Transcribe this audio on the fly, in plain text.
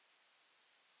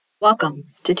Welcome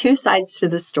to Two Sides to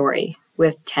the Story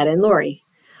with Ted and Lori.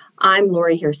 I'm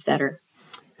Lori Hierstetter.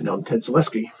 And I'm Ted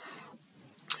Zaleski.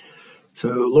 So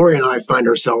Lori and I find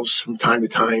ourselves from time to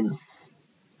time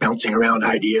bouncing around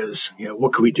ideas.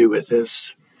 What could we do with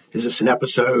this? Is this an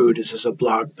episode? Is this a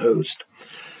blog post?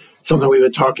 Something we've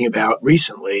been talking about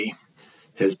recently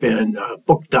has been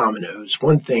book dominoes,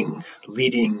 one thing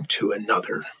leading to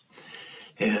another.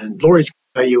 And Lori's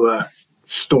going to tell you a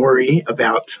story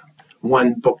about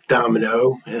one book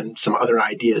domino and some other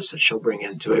ideas that she'll bring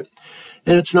into it.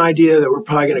 And it's an idea that we're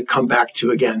probably going to come back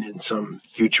to again in some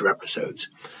future episodes.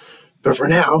 But for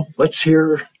now, let's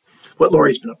hear what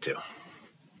Lori's been up to.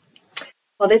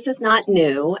 Well, this is not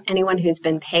new. Anyone who's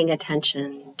been paying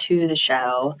attention to the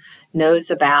show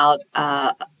knows about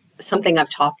something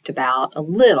I've talked about a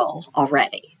little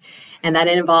already, and that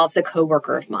it involves a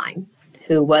coworker of mine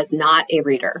who was not a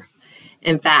reader.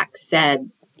 In fact,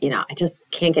 said, I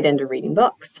just can't get into reading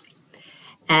books.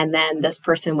 And then this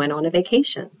person went on a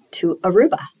vacation to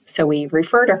Aruba. So we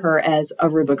refer to her as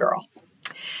Aruba Girl.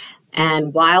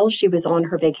 And while she was on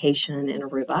her vacation in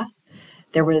Aruba,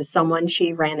 there was someone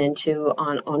she ran into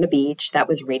on a beach that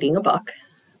was reading a book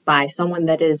by someone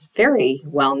that is very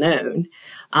well known.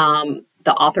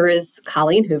 The author is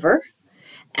Colleen Hoover.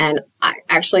 And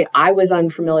I was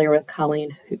unfamiliar with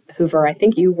Colleen Hoover. I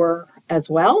think you were as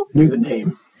well. Knew the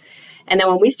name. And then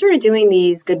when we started doing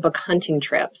these good book hunting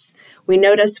trips, we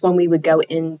noticed when we would go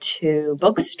into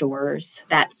bookstores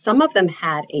that some of them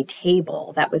had a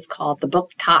table that was called the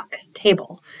book talk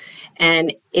table.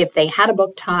 And if they had a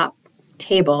book talk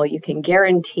table, you can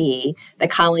guarantee that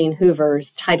Colleen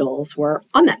Hoover's titles were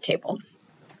on that table.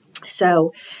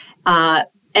 So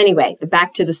anyway,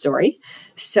 back to the story.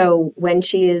 So when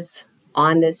she is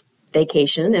on this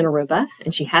vacation in Aruba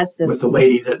and she has this... With the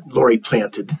lady that Lori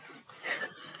planted.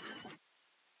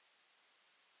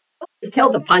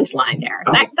 Killed the punchline there.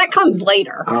 That comes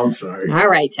later. I'm sorry. All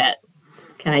right, Ted.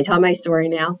 Can I tell my story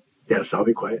now? Yes, I'll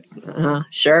be quiet.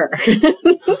 Sure.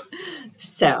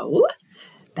 So,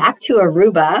 back to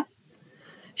Aruba,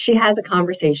 she has a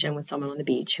conversation with someone on the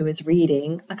beach who is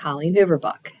reading a Colleen Hoover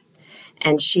book.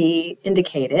 And she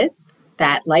indicated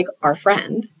that, like our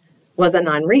friend, was a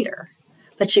non-reader.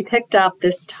 But she picked up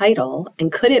this title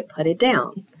and couldn't put it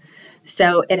down.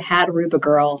 So it had Aruba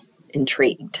Girl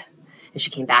intrigued. And she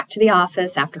came back to the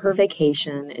office after her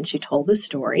vacation and she told the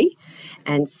story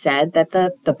and said that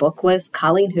the book was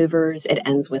Colleen Hoover's It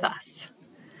Ends With Us.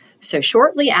 So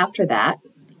shortly after that,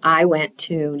 I went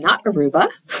to not Aruba,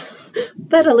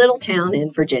 but a little town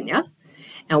in Virginia.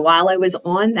 And while I was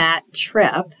on that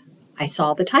trip, I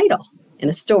saw the title in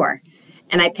a store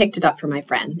and I picked it up for my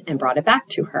friend and brought it back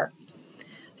to her.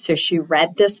 So she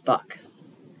read this book.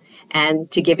 And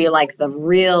to give you like the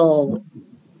real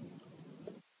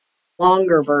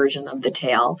longer version of the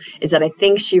tale is that I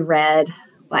think she read,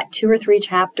 2 or 3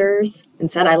 chapters and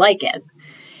said, I like it.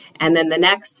 And then the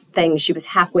next thing, she was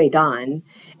halfway done.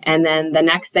 And then the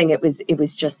next thing, it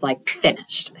was just like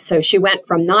finished. So she went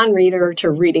from non-reader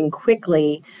to reading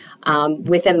quickly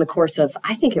within the course of,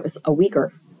 I think it was a week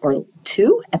or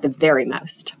 2 at the very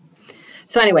most.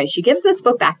 So anyway, she gives this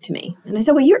book back to me. And I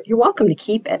said, well, you're welcome to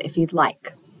keep it if you'd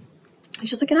like. And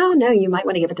she's like, oh, no, you might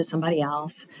want to give it to somebody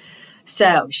else.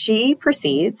 So she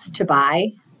proceeds to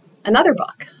buy another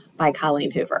book by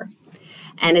Colleen Hoover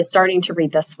and is starting to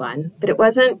read this one. But I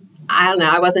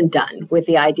wasn't done with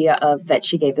the idea of that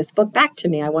she gave this book back to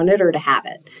me. I wanted her to have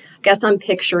it. I guess I'm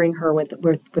picturing her with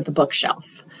the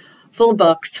bookshelf full of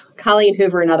books, Colleen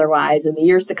Hoover and otherwise, in the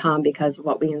years to come because of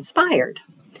what we inspired.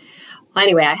 Well,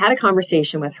 anyway, I had a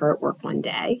conversation with her at work one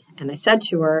day, and I said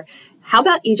to her, how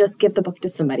about you just give the book to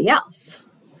somebody else?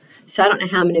 So I don't know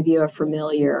how many of you are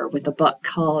familiar with a book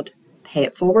called Pay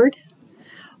It Forward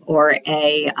or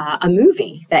a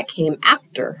movie that came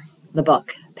after the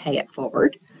book Pay It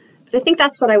Forward. But I think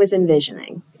that's what I was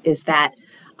envisioning, is that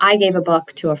I gave a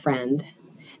book to a friend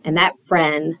and that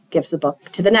friend gives the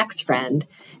book to the next friend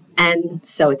and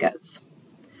so it goes.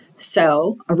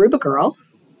 So Aruba Girl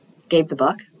gave the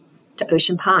book to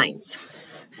Ocean Pines.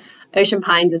 Ocean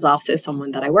Pines is also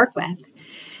someone that I work with,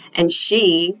 and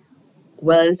she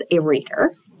was a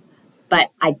reader, but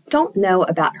I don't know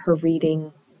about her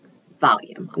reading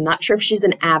volume. I'm not sure if she's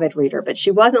an avid reader, but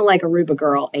she wasn't like Aruba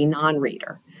Girl, a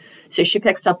non-reader. So she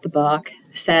picks up the book,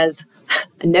 says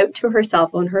a note to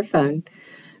herself on her phone,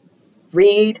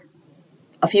 read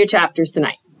a few chapters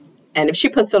tonight. And if she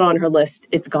puts it on her list,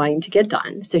 it's going to get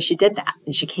done. So she did that.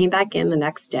 And she came back in the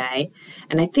next day,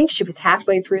 and I think she was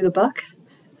halfway through the book.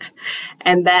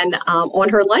 And then on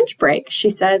her lunch break, she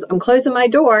says, I'm closing my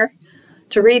door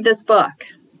to read this book.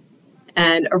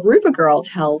 And Aruba Girl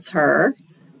tells her,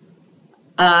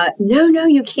 No,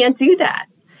 you can't do that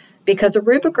because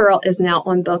Aruba Girl is now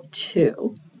on book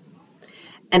 2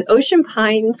 and Ocean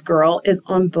Pines Girl is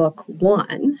on book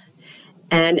 1.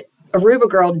 And Aruba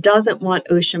Girl doesn't want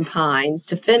Ocean Pines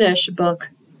to finish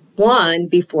book 1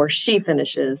 before she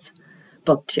finishes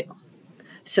book 2.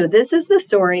 So this is the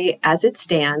story as it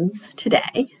stands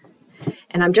today.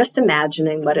 And I'm just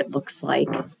imagining what it looks like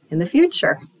in the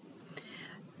future.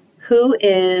 Who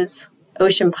is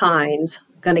Ocean Pines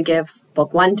going to give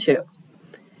book 1 to?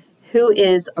 Who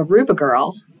is Aruba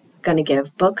Girl going to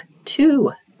give book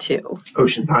 2 to?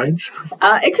 Ocean Pines?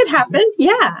 It could happen.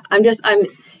 Yeah. I'm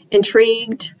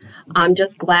intrigued. I'm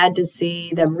just glad to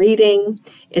see them reading.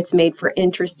 It's made for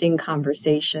interesting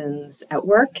conversations at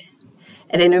work.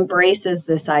 And it embraces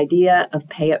this idea of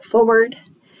pay it forward.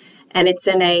 And it's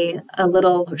in a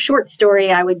little short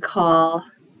story I would call,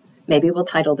 maybe we'll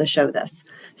title the show this,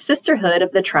 Sisterhood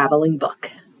of the Traveling Book,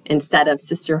 instead of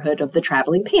Sisterhood of the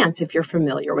Traveling Pants, if you're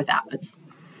familiar with that one.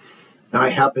 Now, I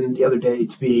happened the other day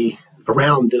to be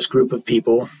around this group of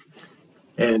people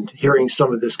and hearing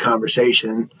some of this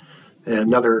conversation. And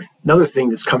another thing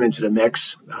that's come into the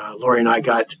mix, Lori and I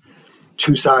got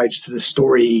 2 sides to the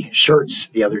story shirts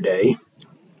the other day.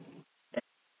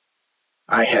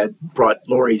 I had brought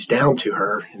Lori's down to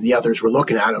her, and the others were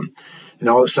looking at them. And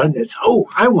all of a sudden, it's, oh,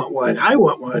 I want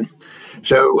one.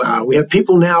 So we have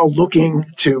people now looking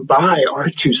to buy our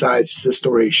 2 sides to the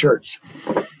story shirts.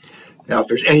 Now, if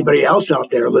there's anybody else out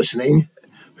there listening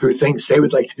who thinks they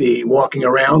would like to be walking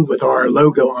around with our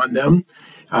logo on them,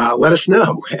 let us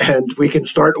know, and we can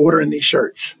start ordering these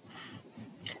shirts.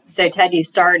 So, Ted, you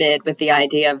started with the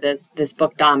idea of this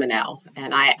book domino,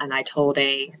 and I told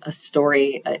a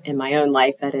story in my own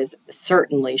life that has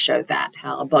certainly showed that,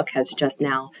 how a book has just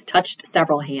now touched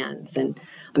several hands, and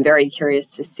I'm very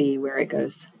curious to see where it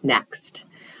goes next.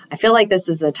 I feel like this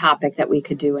is a topic that we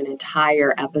could do an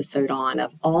entire episode on,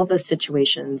 of all the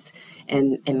situations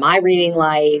in my reading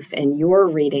life and your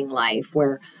reading life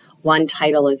where one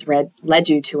title has led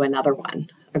you to another one.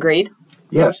 Agreed?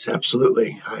 Yes,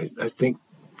 absolutely. I think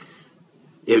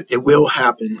it will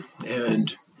happen,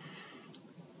 and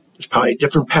there's probably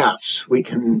different paths we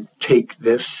can take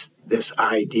this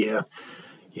idea.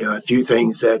 A few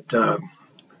things that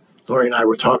Lori and I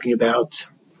were talking about.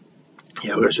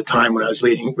 There's a time when I was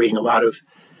reading a lot of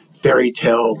fairy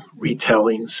tale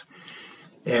retellings,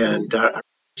 and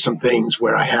some things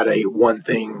where I had a one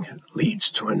thing leads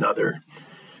to another.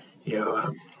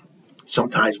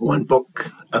 Sometimes one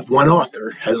book of one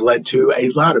author has led to a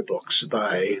lot of books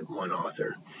by one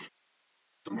author.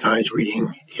 Sometimes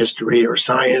reading history or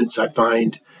science, I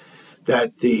find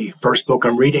that the first book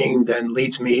I'm reading then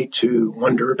leads me to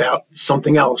wonder about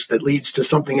something else that leads to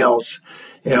something else.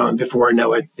 And before I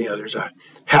know it, there's a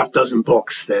half dozen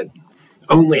books that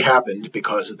only happened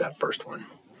because of that first one.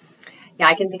 Yeah,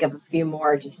 I can think of a few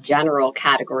more just general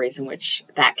categories in which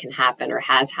that can happen or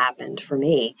has happened for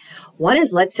me. One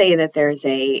is, let's say that there's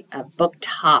a book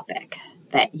topic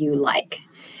that you like,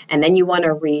 and then you want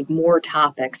to read more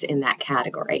topics in that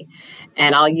category.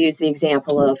 And I'll use the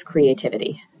example of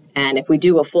creativity. And if we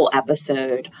do a full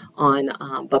episode on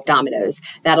book dominoes,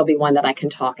 that'll be one that I can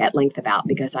talk at length about,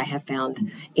 because I have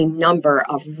found a number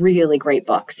of really great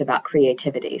books about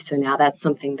creativity. So now that's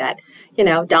something that,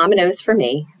 dominoes for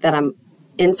me, that I'm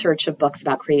in search of books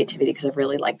about creativity because I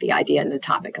really like the idea and the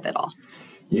topic of it all.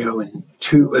 And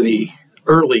 2 of the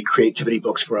early creativity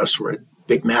books for us were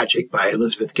Big Magic by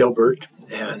Elizabeth Gilbert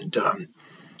and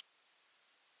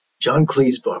John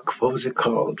Cleese's book. What was it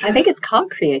called? I think it's called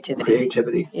Creativity.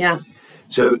 Creativity. Yeah.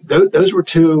 So those were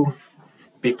 2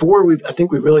 before I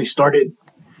think we really started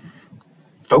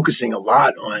focusing a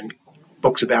lot on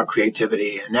books about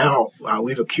creativity. And now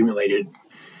we've accumulated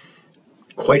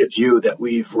quite a few that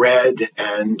we've read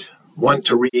and want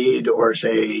to read, or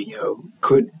say,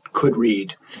 could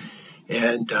read.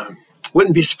 And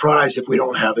wouldn't be surprised if we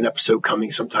don't have an episode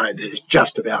coming sometime that is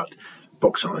just about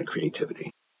books on creativity.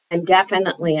 And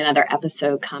definitely another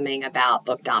episode coming about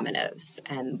book dominoes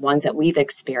and ones that we've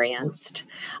experienced.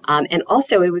 And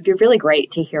also, it would be really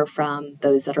great to hear from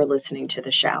those that are listening to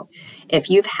the show. If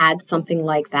you've had something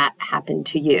like that happen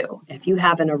to you, if you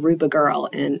have an Aruba Girl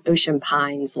and Ocean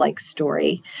Pines like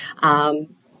story,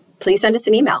 please send us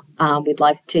an email. We'd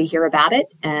love to hear about it.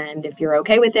 And if you're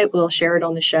okay with it, we'll share it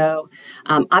on the show.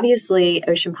 Obviously,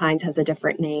 Ocean Pines has a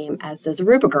different name, as does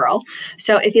Aruba Girl.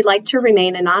 So if you'd like to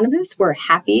remain anonymous, we're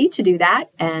happy to do that,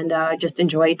 and just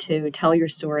enjoy to tell your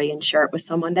story and share it with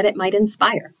someone that it might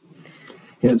inspire.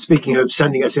 And speaking of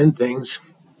sending us in things,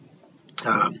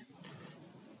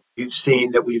 you've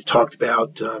seen that we've talked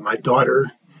about my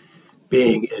daughter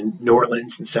being in New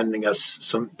Orleans and sending us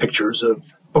some pictures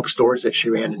of bookstores that she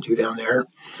ran into down there.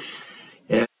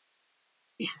 And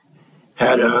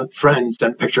had a friend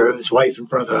send a picture of his wife in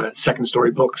front of the Second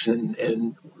Story Books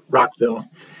in Rockville.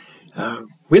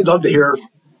 We'd love to hear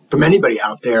from anybody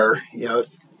out there.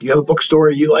 If you have a bookstore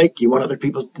you like, you want other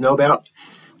people to know about,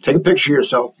 take a picture of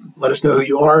yourself. Let us know who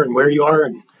you are and where you are,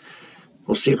 and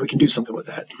we'll see if we can do something with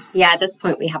that. Yeah, at this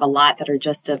point, we have a lot that are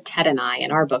just of Ted and I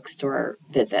in our bookstore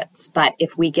visits. But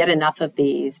if we get enough of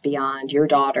these beyond your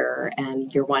daughter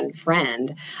and your one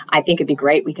friend, I think it'd be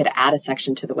great. We could add a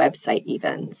section to the website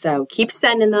even. So keep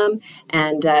sending them.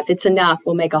 And if it's enough,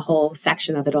 we'll make a whole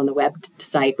section of it on the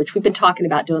website, which we've been talking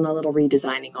about doing a little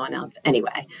redesigning on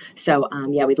anyway. So,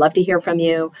 we'd love to hear from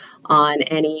you on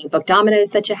any book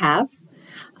dominoes that you have,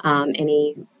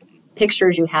 any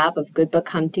pictures you have of good book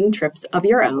hunting trips of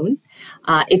your own.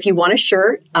 If you want a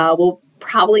shirt, we'll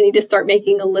probably need to start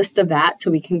making a list of that so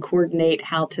we can coordinate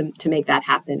how to make that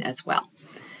happen as well.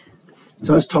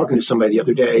 So I was talking to somebody the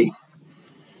other day,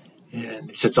 and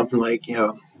they said something like,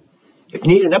 if you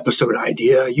need an episode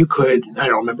idea, you could, I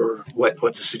don't remember what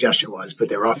the suggestion was, but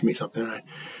they were offering me something, and I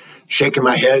shaking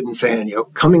my head and saying,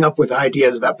 coming up with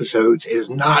ideas of episodes is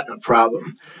not a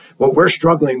problem. What we're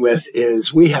struggling with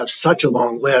is we have such a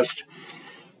long list.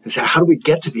 And so how do we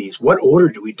get to these? What order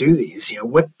do we do these?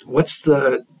 What's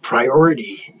the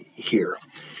priority here?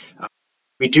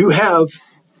 We do have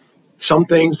some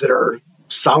things that are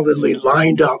solidly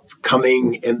lined up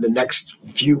coming in the next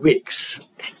few weeks.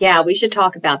 Yeah, we should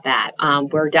talk about that.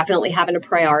 We're definitely having to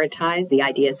prioritize the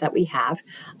ideas that we have.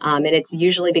 And it's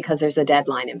usually because there's a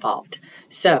deadline involved.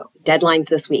 So deadlines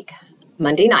this week.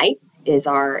 Monday night is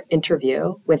our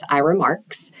interview with Ira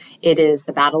Marks. It is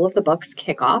the Battle of the Books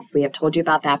kickoff. We have told you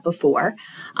about that before.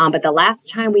 But the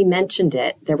last time we mentioned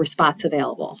it, there were spots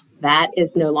available. That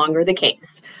is no longer the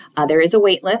case. There is a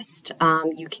wait list.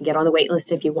 You can get on the wait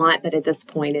list if you want, but at this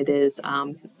point it is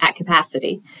at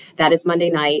capacity. That is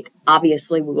Monday night.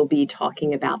 Obviously, we will be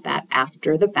talking about that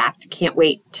after the fact. Can't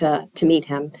wait to meet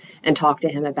him and talk to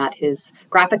him about his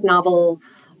graphic novel,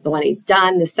 the one he's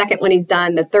done, the second one he's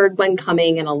done, the third one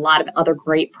coming, and a lot of other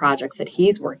great projects that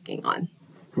he's working on.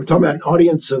 We're talking about an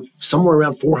audience of somewhere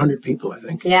around 400 people, I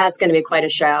think. Yeah, it's going to be quite a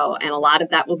show. And a lot of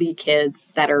that will be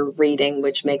kids that are reading,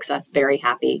 which makes us very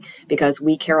happy because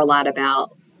we care a lot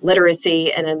about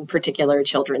literacy and in particular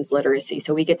children's literacy.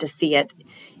 So we get to see it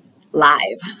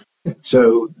live.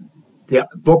 So the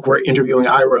book we're interviewing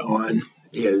Ira on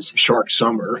is Shark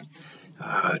Summer.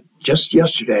 Just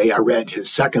yesterday, I read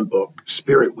his second book,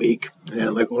 Spirit Week.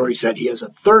 And like Lori said, he has a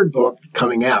third book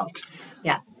coming out.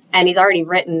 Yes. And he's already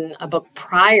written a book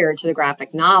prior to the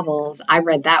graphic novels. I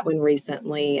read that one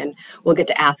recently, and we'll get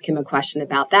to ask him a question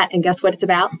about that. And guess what it's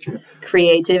about?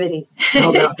 Creativity. How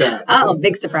about that? Oh,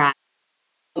 big surprise.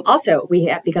 Also,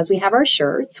 because we have our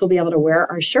shirts, we'll be able to wear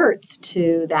our shirts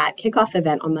to that kickoff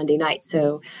event on Monday night.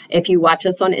 So if you watch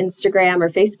us on Instagram or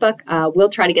Facebook, we'll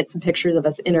try to get some pictures of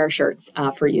us in our shirts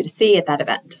for you to see at that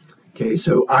event. Okay,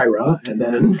 so Ira, and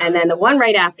then? And then the one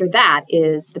right after that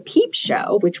is the Peep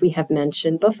Show, which we have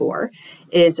mentioned before,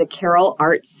 is a Carroll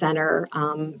Arts Center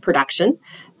production.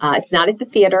 It's not at the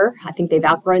theater. I think they've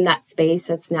outgrown that space.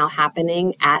 It's now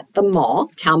happening at the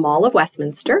mall, Town Mall of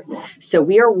Westminster. So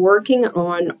we are working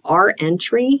on our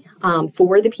entry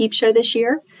for the Peep Show this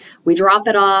year. We drop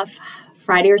it off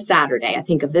Friday or Saturday, I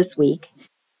think, of this week.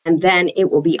 And then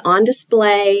it will be on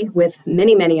display with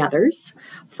many, many others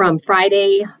from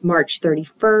Friday, March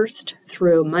 31st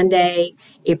through Monday,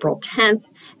 April 10th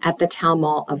at the Town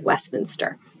Mall of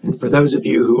Westminster. And for those of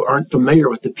you who aren't familiar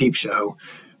with the Peep Show,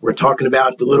 we're talking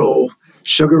about the little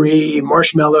sugary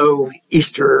marshmallow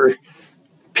Easter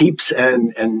peeps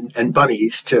and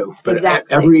bunnies too. But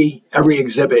exactly. every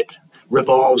exhibit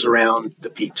revolves around the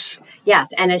peeps.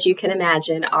 Yes, and as you can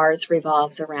imagine, ours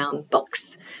revolves around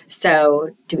books.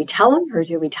 So do we tell them, or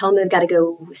do we tell them they've got to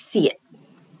go see it?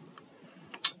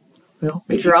 Well,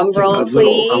 maybe drum roll,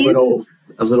 please.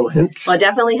 A little hint. Well, it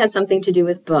definitely has something to do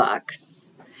with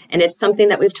books. And it's something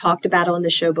that we've talked about on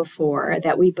the show before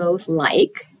that we both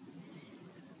like.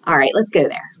 All right, let's go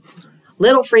there.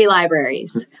 Little Free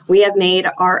Libraries. We have made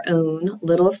our own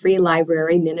Little Free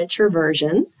Library miniature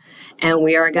version. And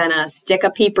we are going to stick a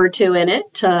peep or two in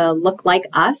it to look like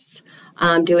us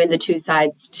doing the Two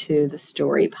Sides to the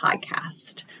Story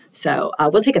podcast. So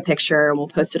we'll take a picture and we'll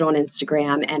post it on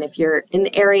Instagram. And if you're in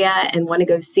the area and want to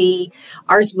go see,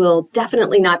 ours will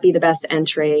definitely not be the best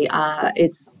entry.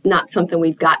 It's not something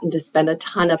we've gotten to spend a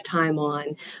ton of time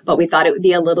on, but we thought it would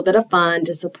be a little bit of fun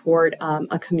to support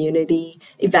a community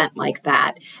event like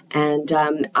that. And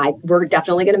we're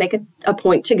definitely going to make a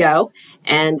point to go,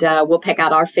 and we'll pick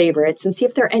out our favorites and see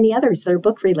if there are any others that are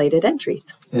book-related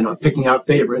entries. And on picking out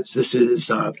favorites, this is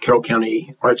Carroll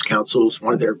County Arts Council's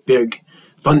one of their big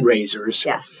fundraisers.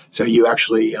 Yes. So you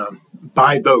actually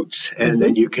buy votes, and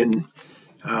then you can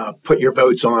put your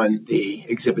votes on the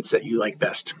exhibits that you like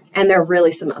best. And there are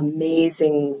really some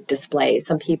amazing displays.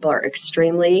 Some people are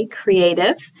extremely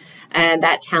creative, and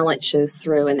that talent shows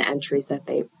through in the entries that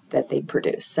they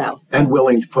produce. So, and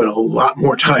willing to put a lot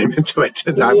more time into it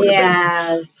than I would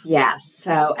have been. Yes.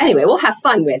 So anyway, we'll have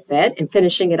fun with it and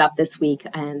finishing it up this week,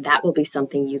 and that will be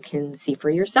something you can see for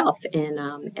yourself in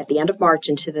at the end of March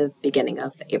into the beginning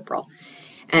of April.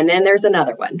 And then there's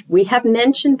another one. We have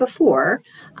mentioned before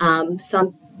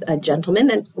a gentleman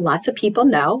that lots of people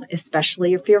know,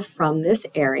 especially if you're from this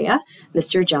area,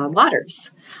 Mr. John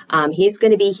Waters. He's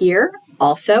going to be here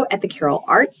also at the Carroll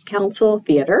Arts Council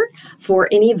Theater for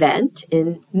an event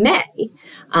in May.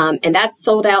 And that's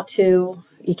sold out too.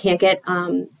 You can't get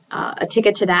a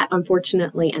ticket to that,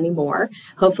 unfortunately, anymore.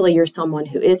 Hopefully you're someone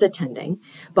who is attending.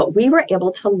 But we were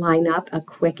able to line up a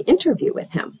quick interview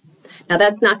with him. Now,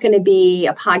 that's not going to be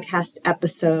a podcast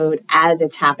episode as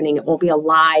it's happening. It will be a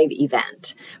live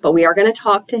event. But we are going to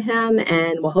talk to him,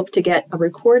 and we'll hope to get a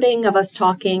recording of us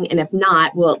talking. And if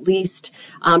not, we'll at least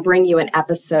bring you an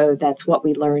episode that's what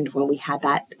we learned when we had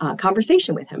that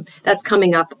conversation with him. That's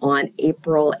coming up on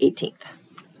April 18th.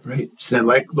 Right. So then,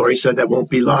 like Lori said, that won't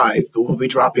be live, but we'll be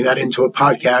dropping that into a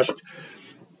podcast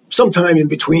sometime in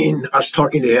between us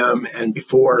talking to him and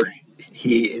before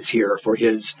he is here for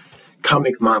his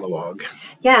comic monologue.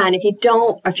 Yeah, and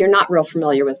if you're not real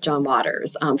familiar with John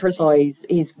Waters, first of all,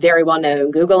 he's very well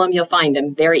known. Google him, you'll find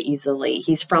him very easily.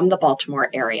 He's from the Baltimore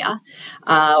area.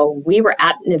 We were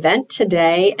at an event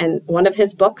today, and one of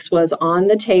his books was on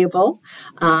the table.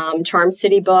 Charm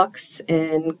City Books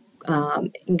in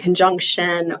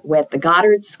conjunction with the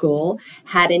Goddard School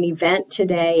had an event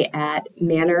today at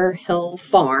Manor Hill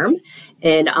Farm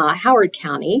in Howard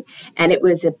County, and it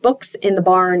was a Books in the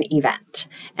Barn event.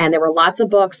 And there were lots of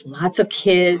books, lots of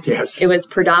kids. Yes. It was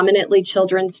predominantly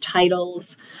children's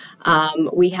titles.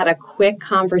 We had a quick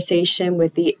conversation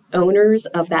with the owners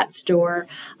of that store,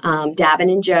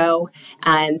 Davin and Joe,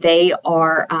 and they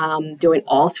are doing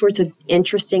all sorts of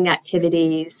interesting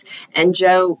activities. And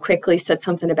Joe quickly said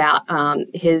something about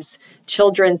his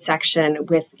children's section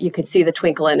you could see the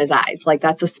twinkle in his eyes. Like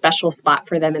that's a special spot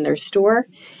for them in their store.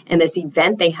 And this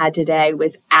event they had today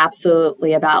was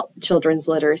absolutely about children's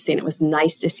literacy. And it was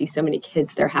nice to see so many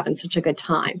kids there having such a good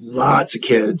time. Lots of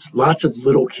kids, lots of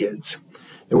little kids.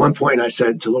 At one point I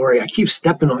said to Lori, I keep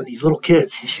stepping on these little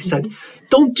kids. And she said,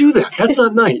 don't do that. That's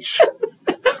not nice.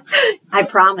 I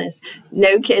promise.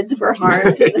 No kids were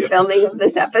harmed in the filming of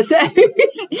this episode.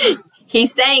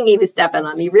 He's saying he was stepping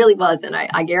on them. He really wasn't.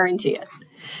 I guarantee it.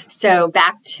 So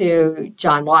back to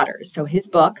John Waters. So his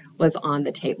book was on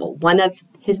the table. One of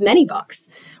his many books.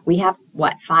 We have,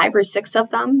 5 or 6 of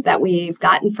them that we've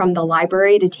gotten from the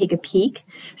library to take a peek.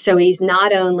 So he's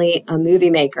not only a movie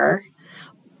maker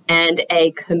and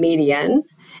a comedian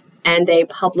and a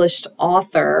published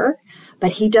author,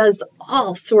 but he does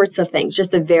all sorts of things.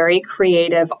 Just a very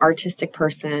creative, artistic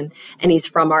person. And he's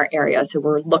from our area. So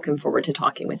we're looking forward to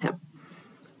talking with him.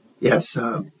 Yes.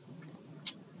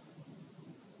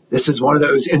 This is one of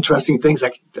those interesting things. I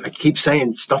keep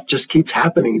saying stuff just keeps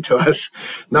happening to us.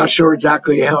 Not sure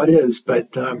exactly how it is,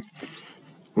 but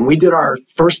when we did our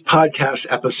first podcast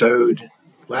episode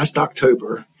last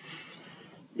October,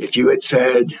 if you had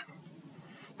said,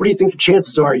 what do you think the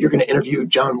chances are you're going to interview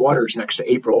John Waters next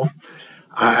to April?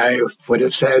 I would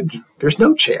have said, there's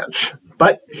no chance.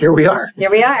 But here we are. Here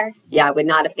we are. Yeah, I would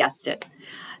not have guessed it.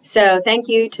 So thank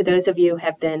you to those of you who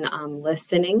have been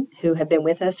listening, who have been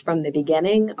with us from the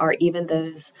beginning, or even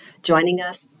those joining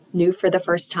us new for the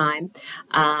first time.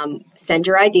 Send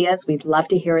your ideas. We'd love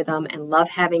to hear them and love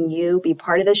having you be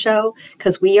part of the show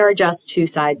because we are just 2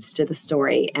 sides to the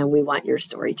story and we want your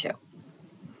story too.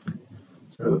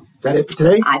 So is that it for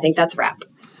today? I think that's a wrap.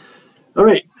 All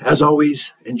right. As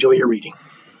always, enjoy your reading.